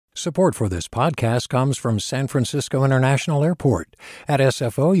Support for this podcast comes from San Francisco International Airport. At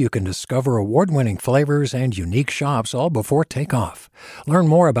SFO, you can discover award-winning flavors and unique shops all before takeoff. Learn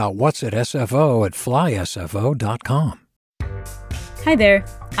more about what's at SFO at flysfo.com. Hi there,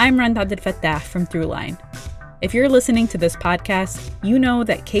 I'm Rand Abdel Fattah from Throughline. If you're listening to this podcast, you know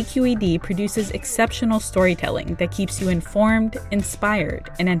that KQED produces exceptional storytelling that keeps you informed, inspired,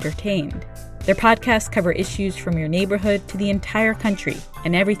 and entertained. Their podcasts cover issues from your neighborhood to the entire country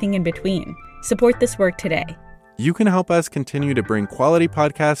and everything in between. Support this work today. You can help us continue to bring quality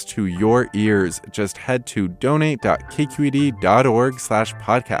podcasts to your ears. Just head to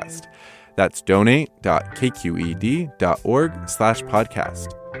donate.kqed.org/podcast. That's donate.kqed.org/podcast.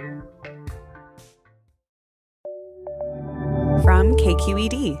 From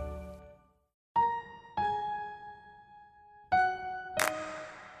KQED.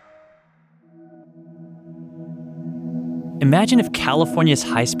 Imagine if California's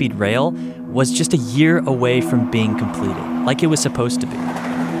high-speed rail was just a year away from being completed, like it was supposed to be.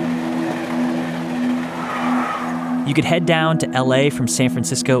 You could head down to LA from San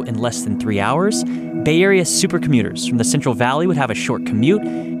Francisco in less than 3 hours. Bay Area supercommuters from the Central Valley would have a short commute.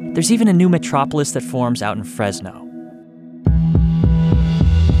 There's even a new metropolis that forms out in Fresno.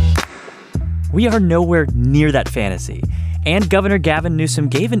 We are nowhere near that fantasy. And Governor Gavin Newsom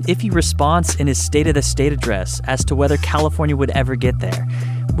gave an iffy response in his State of the State address as to whether California would ever get there,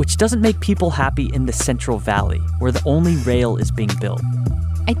 which doesn't make people happy in the Central Valley, where the only rail is being built.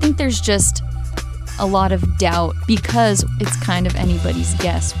 I think there's just a lot of doubt because it's kind of anybody's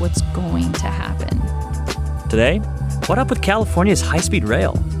guess what's going to happen. Today, what up with California's high-speed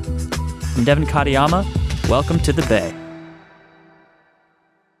rail? I'm Devin Katayama. Welcome to the Bay.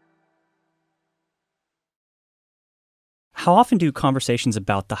 How often do conversations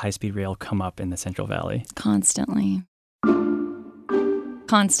about the high-speed rail come up in the Central Valley? Constantly.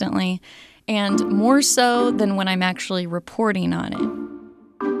 And more so than when I'm actually reporting on it.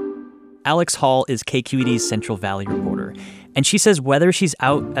 Alex Hall is KQED's Central Valley reporter, and she says whether she's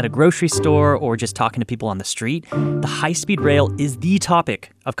out at a grocery store or just talking to people on the street, the high-speed rail is the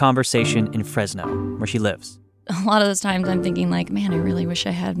topic of conversation in Fresno, where she lives. A lot of those times I'm thinking like, man, I really wish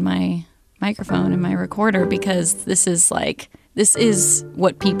I had my microphone and my recorder because this is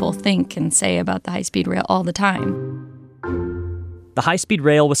what people think and say about the high-speed rail all the time. The high-speed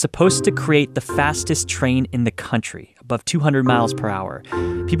rail was supposed to create the fastest train in the country, above 200 miles per hour.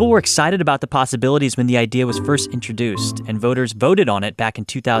 People were excited about the possibilities when the idea was first introduced, and voters voted on it back in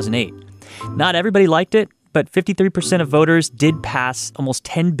 2008. Not everybody liked it, but 53% of voters did pass almost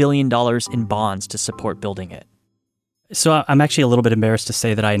 $10 billion in bonds to support building it. So I'm actually a little bit embarrassed to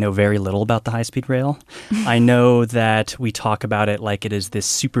say that I know very little about the high-speed rail. I know that we talk about it like it is this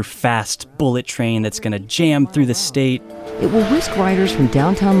super fast bullet train that's going to jam through the state. It will whisk riders from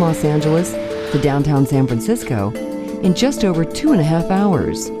downtown Los Angeles to downtown San Francisco in just over 2.5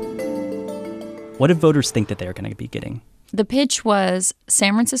 hours. What do voters think that they're going to be getting? The pitch was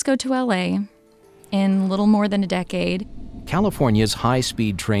San Francisco to LA in little more than a decade. California's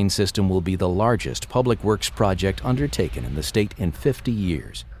high-speed train system will be the largest public works project undertaken in the state in 50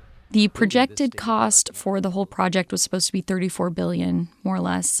 years. The projected cost for the whole project was supposed to be $34 billion, more or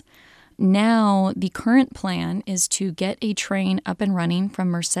less. Now, the current plan is to get a train up and running from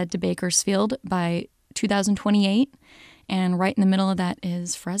Merced to Bakersfield by 2028, and right in the middle of that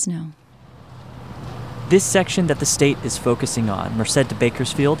is Fresno. This section that the state is focusing on, Merced to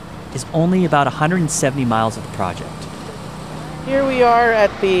Bakersfield, is only about 170 miles of the project. Here we are at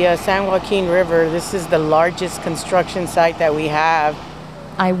the San Joaquin River. This is the largest construction site that we have.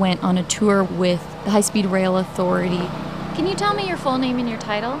 I went on a tour with the High Speed Rail Authority. Can you tell me your full name and your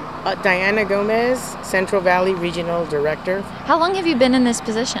title? Diana Gomez, Central Valley Regional Director. How long have you been in this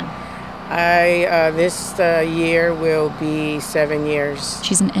position? This year will be 7 years.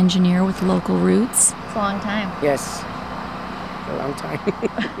 She's an engineer with local roots. It's a long time. Yes, a long time.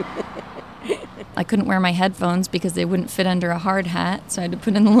 I couldn't wear my headphones because they wouldn't fit under a hard hat, so I had to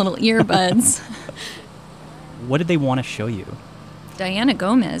put in the little earbuds. What did they want to show you? Diana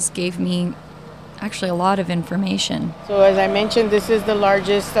Gomez gave me actually a lot of information. So as I mentioned, this is the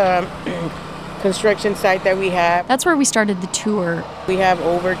largest construction site that we have. That's where we started the tour. We have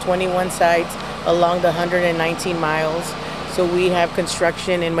over 21 sites along the 119 miles. So we have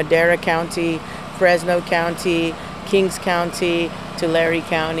construction in Madera County, Fresno County, Kings County, Tulare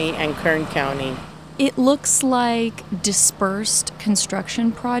County, and Kern County. It looks like dispersed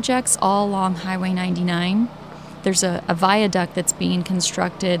construction projects all along Highway 99. There's a viaduct that's being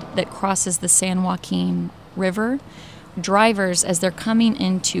constructed that crosses the San Joaquin River. Drivers, as they're coming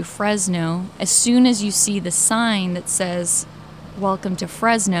into Fresno, as soon as you see the sign that says welcome to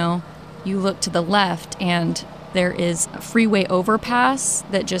Fresno, you look to the left and there is a freeway overpass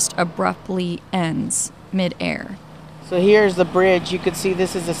that just abruptly ends midair. So here's the bridge. You could see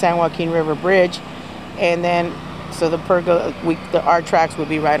this is the San Joaquin River Bridge. And then, so our tracks would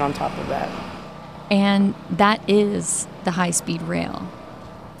be right on top of that. And that is the high-speed rail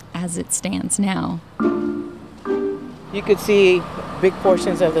as it stands now. You could see big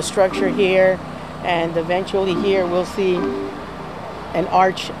portions of the structure here, and eventually here we'll see an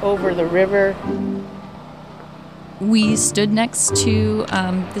arch over the river. We stood next to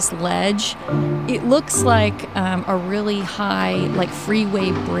this ledge. It looks like a really high, like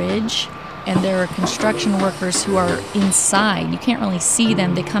freeway bridge, and there are construction workers who are inside. You can't really see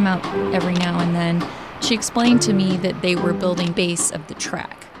them. They come out every now and then. She explained to me that they were building base of the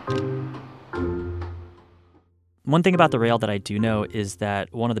track. One thing about the rail that I do know is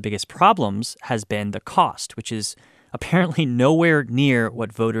that one of the biggest problems has been the cost, which is apparently nowhere near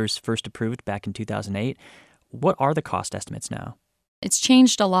what voters first approved back in 2008. What are the cost estimates now? It's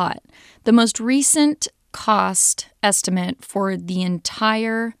changed a lot. The most recent cost estimate for the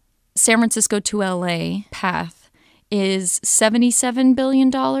entire San Francisco to LA path is $77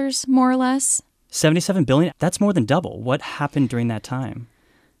 billion, more or less. $77 billion? That's more than double. What happened during that time?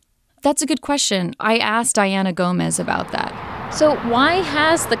 That's a good question. I asked Diana Gomez about that. So why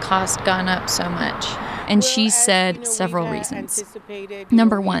has the cost gone up so much? And she said several reasons.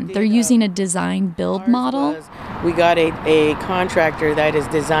 Number one, they're using a design-build model. We got a contractor that is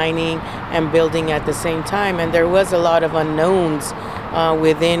designing and building at the same time, and there was a lot of unknowns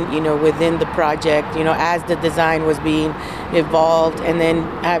within the project, as the design was being evolved, and then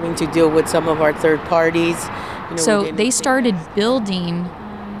having to deal with some of our third parties. So they started building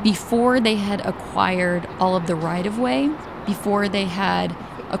before they had acquired all of the right-of-way, before they had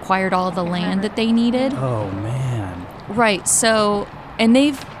acquired all the land that they needed. Oh, man. Right. So, and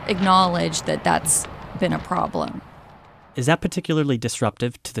they've acknowledged that that's been a problem. Is that particularly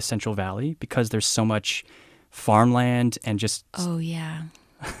disruptive to the Central Valley because there's so much farmland and just... Oh, yeah.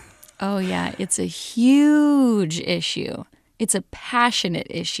 Oh, yeah. It's a huge issue. It's a passionate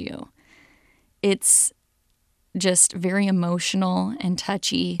issue. It's just very emotional and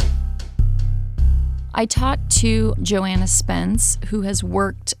touchy. I talked to Joanna Spence, who has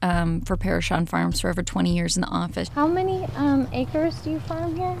worked for Parashon Farms for over 20 years in the office. How many acres do you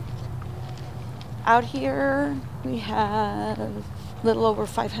farm here? Out here, we have a little over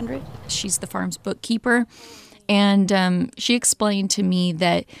 500. She's the farm's bookkeeper. And she explained to me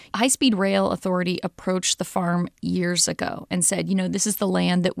that High-Speed Rail Authority approached the farm years ago and said, this is the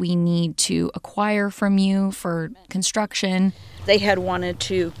land that we need to acquire from you for construction. They had wanted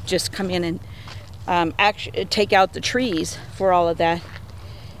to just come in and actually take out the trees for all of that.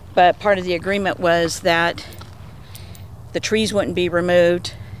 But part of the agreement was that the trees wouldn't be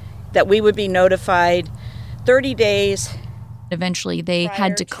removed, that we would be notified 30 days. Eventually, they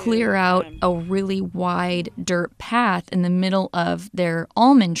had to clear out a really wide dirt path in the middle of their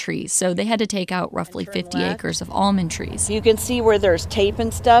almond trees. So they had to take out roughly 50 acres of almond trees. You can see where there's tape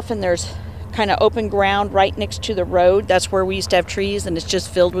and stuff, and there's kind of open ground right next to the road. That's where we used to have trees, and it's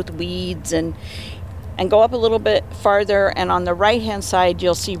just filled with weeds. And go up a little bit farther, and on the right-hand side,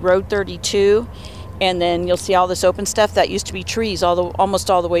 you'll see Road 32. And then you'll see all this open stuff that used to be trees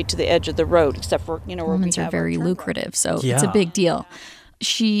almost all the way to the edge of the road, except for, where almonds are very lucrative, so it's a big deal.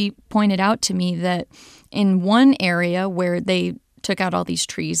 She pointed out to me that in one area where they took out all these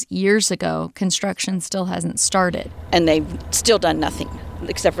trees years ago, construction still hasn't started. And they've still done nothing,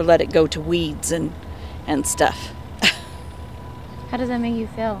 except for let it go to weeds and stuff. How does that make you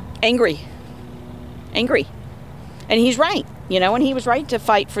feel? Angry. And he's right, and he was right to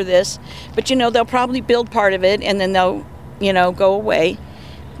fight for this. But, they'll probably build part of it and then they'll, go away.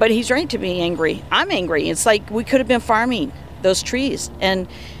 But he's right to be angry. I'm angry. It's like we could have been farming those trees and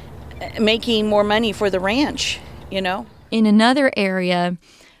making more money for the ranch, In another area,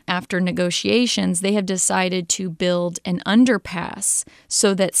 after negotiations, they have decided to build an underpass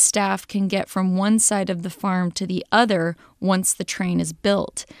so that staff can get from one side of the farm to the other once the train is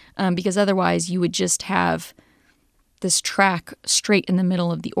built. Because otherwise you would just have this track straight in the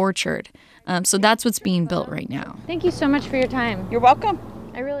middle of the orchard. So that's what's being built right now. Thank you so much for your time. You're welcome.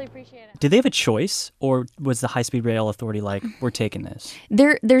 I really appreciate it. Did they have a choice, or was the High-Speed Rail Authority like, we're taking this?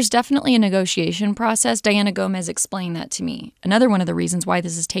 There's definitely a negotiation process. Diana Gomez explained that to me. Another one of the reasons why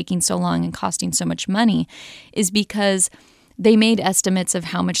this is taking so long and costing so much money is because they made estimates of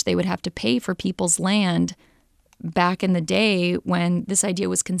how much they would have to pay for people's land back in the day when this idea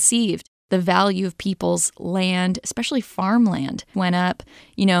was conceived. The value of people's land, especially farmland, went up.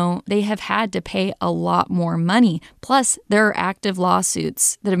 They have had to pay a lot more money. Plus, there are active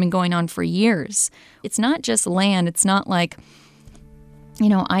lawsuits that have been going on for years. It's not just land. It's not like,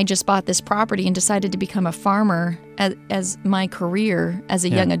 I just bought this property and decided to become a farmer as my career as a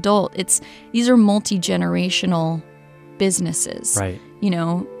young adult. These are multi-generational businesses, right?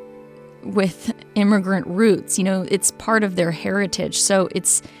 With immigrant roots. It's part of their heritage. So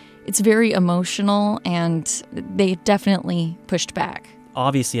it's very emotional, and they definitely pushed back.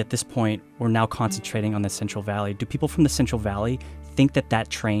 Obviously, at this point, we're now concentrating on the Central Valley. Do people from the Central Valley think that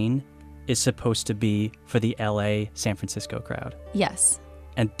train is supposed to be for the LA, San Francisco crowd? Yes.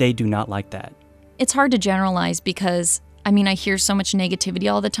 And they do not like that. It's hard to generalize because, I hear so much negativity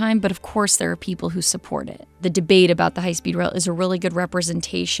all the time, but of course there are people who support it. The debate about the high-speed rail is a really good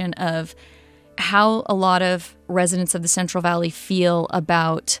representation of how a lot of residents of the Central Valley feel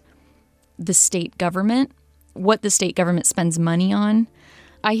about the state government, what the state government spends money on.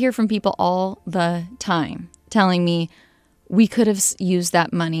 I hear from people all the time telling me, we could have used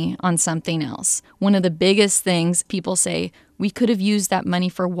that money on something else. One of the biggest things people say, we could have used that money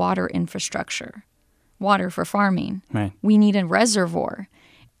for water infrastructure, water for farming. Right. We need a reservoir.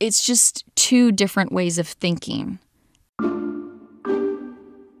 It's just two different ways of thinking.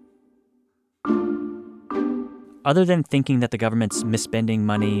 Other than thinking that the government's misspending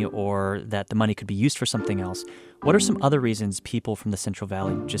money or that the money could be used for something else, what are some other reasons people from the Central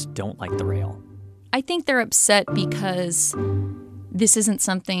Valley just don't like the rail? I think they're upset because this isn't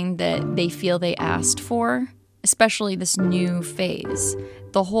something that they feel they asked for, especially this new phase.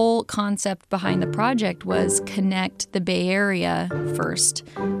 The whole concept behind the project was connect the Bay Area first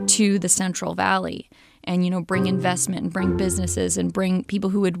to the Central Valley and, bring investment and bring businesses and bring people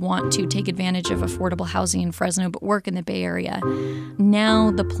who would want to take advantage of affordable housing in Fresno but work in the Bay Area.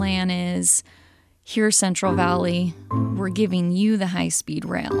 Now the plan is, here, Central Valley, we're giving you the high-speed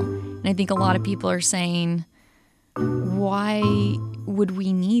rail. And I think a lot of people are saying, why would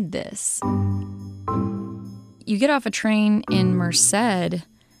we need this? You get off a train in Merced,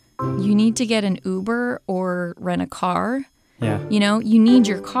 you need to get an Uber or rent a car. Yeah. You need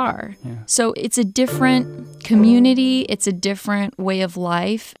your car. Yeah. So it's a different community. It's a different way of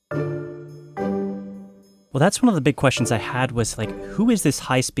life. Well, that's one of the big questions I had was, who is this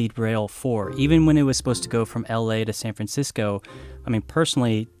high-speed rail for? Even when it was supposed to go from LA to San Francisco,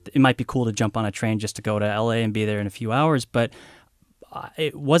 personally, it might be cool to jump on a train just to go to LA and be there in a few hours, but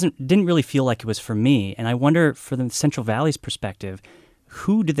didn't really feel like it was for me. And I wonder, for the Central Valley's perspective,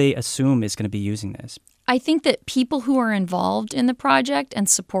 who do they assume is going to be using this? I think that people who are involved in the project and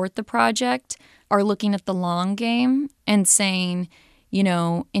support the project are looking at the long game and saying,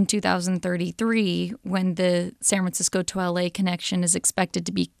 in 2033, when the San Francisco to LA connection is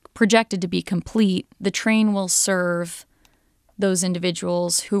projected to be complete, the train will serve those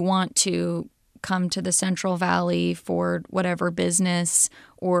individuals who want to come to the Central Valley for whatever business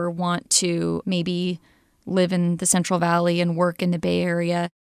or want to maybe live in the Central Valley and work in the Bay Area.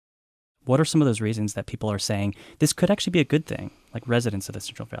 What are some of those reasons that people are saying this could actually be a good thing? Like residents of the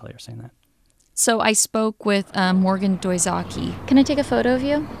Central Valley are saying that. So I spoke with Morgan Doizaki. Can I take a photo of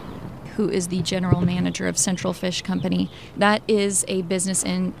you? Who is the general manager of Central Fish Company. That is a business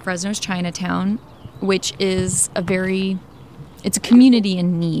in Fresno's Chinatown, which is it's a community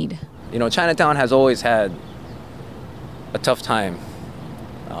in need. Chinatown has always had a tough time.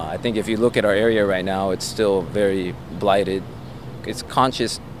 I think if you look at our area right now, it's still very blighted. It's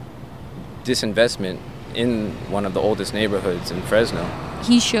conscious disinvestment in one of the oldest neighborhoods in Fresno.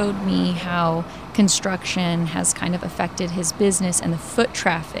 He showed me how construction has kind of affected his business and the foot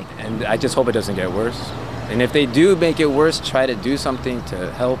traffic. And I just hope it doesn't get worse. And if they do make it worse, try to do something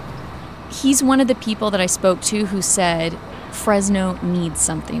to help. He's one of the people that I spoke to who said Fresno needs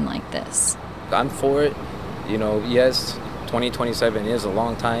something like this. I'm for it. Yes, 2027 is a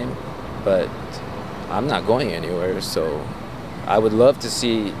long time, but I'm not going anywhere. So I would love to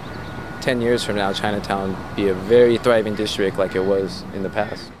see 10 years from now, Chinatown be a very thriving district like it was in the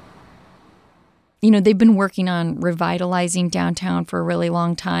past. They've been working on revitalizing downtown for a really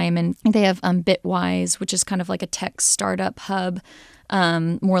long time, and they have Bitwise, which is kind of like a tech startup hub,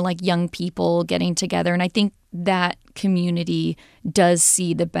 more like young people getting together. And I think that community does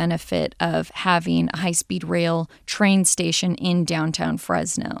see the benefit of having a high-speed rail train station in downtown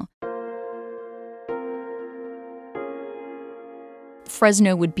Fresno.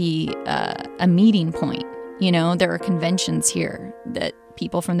 Fresno would be a meeting point. There are conventions here that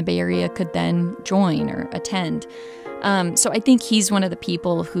people from the Bay Area could then join or attend. So I think he's one of the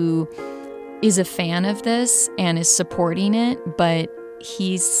people who is a fan of this and is supporting it, but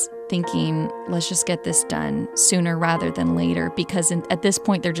he's thinking, let's just get this done sooner rather than later, because at this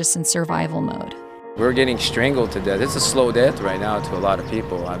point they're just in survival mode. We're getting strangled to death. It's a slow death right now to a lot of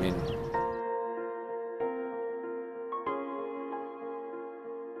people. I mean,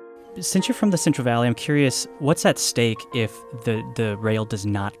 since you're from the Central Valley, I'm curious, what's at stake if the rail does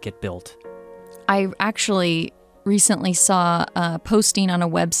not get built? I actually recently saw a posting on a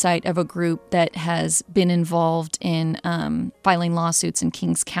website of a group that has been involved in filing lawsuits in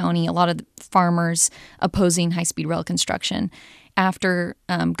Kings County, a lot of the farmers opposing high-speed rail construction. After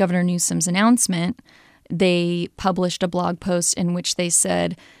Governor Newsom's announcement, they published a blog post in which they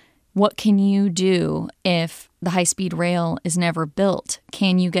said, what can you do if the high-speed rail is never built?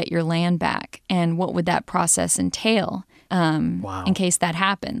 Can you get your land back? And what would that process entail in case that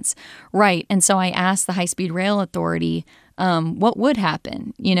happens? Right. And so I asked the High-Speed Rail Authority, what would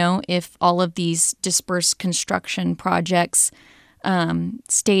happen, if all of these dispersed construction projects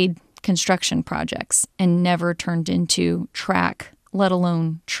stayed construction projects and never turned into track, let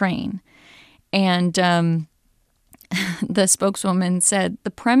alone train. And the spokeswoman said, the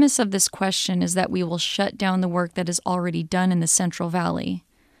premise of this question is that we will shut down the work that is already done in the Central Valley,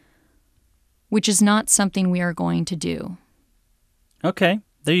 which is not something we are going to do. Okay,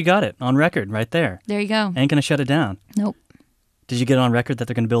 there you got it, on record right there. There you go. Ain't going to shut it down. Nope. Did you get on record that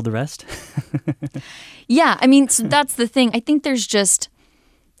they're going to build the rest? Yeah, I mean, so that's the thing. I think there's just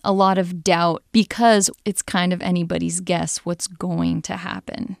a lot of doubt because it's kind of anybody's guess what's going to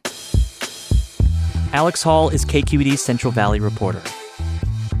happen. Alex Hall is KQED's Central Valley reporter.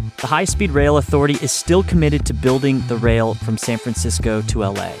 The High-Speed Rail Authority is still committed to building the rail from San Francisco to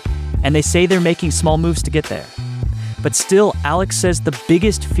LA, and they say they're making small moves to get there. But still, Alex says the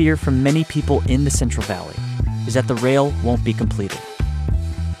biggest fear from many people in the Central Valley is that the rail won't be completed.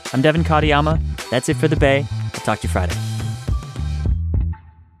 I'm Devin Katayama. That's it for the Bay. I'll talk to you Friday.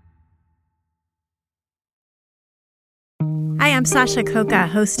 Hi, I'm Sasha Koka,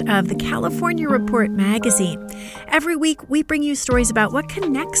 host of the California Report magazine. Every week, we bring you stories about what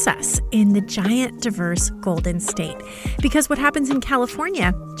connects us in the giant, diverse Golden State. Because what happens in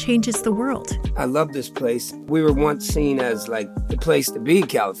California changes the world. I love this place. We were once seen as like the place to be,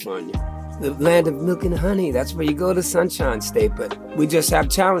 California. The land of milk and honey. That's where you go to Sunshine State, but we just have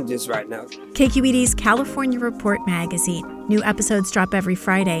challenges right now. KQED's California Report magazine. New episodes drop every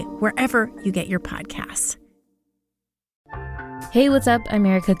Friday, wherever you get your podcasts. Hey, what's up? I'm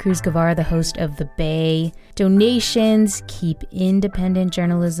Erica Cruz Guevara, the host of The Bay. Donations keep independent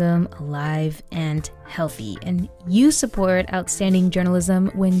journalism alive and healthy. And you support outstanding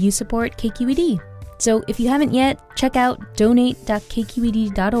journalism when you support KQED. So if you haven't yet, check out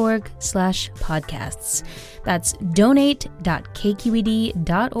donate.kqed.org/podcasts. That's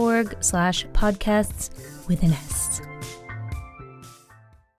donate.kqed.org/podcasts with an S.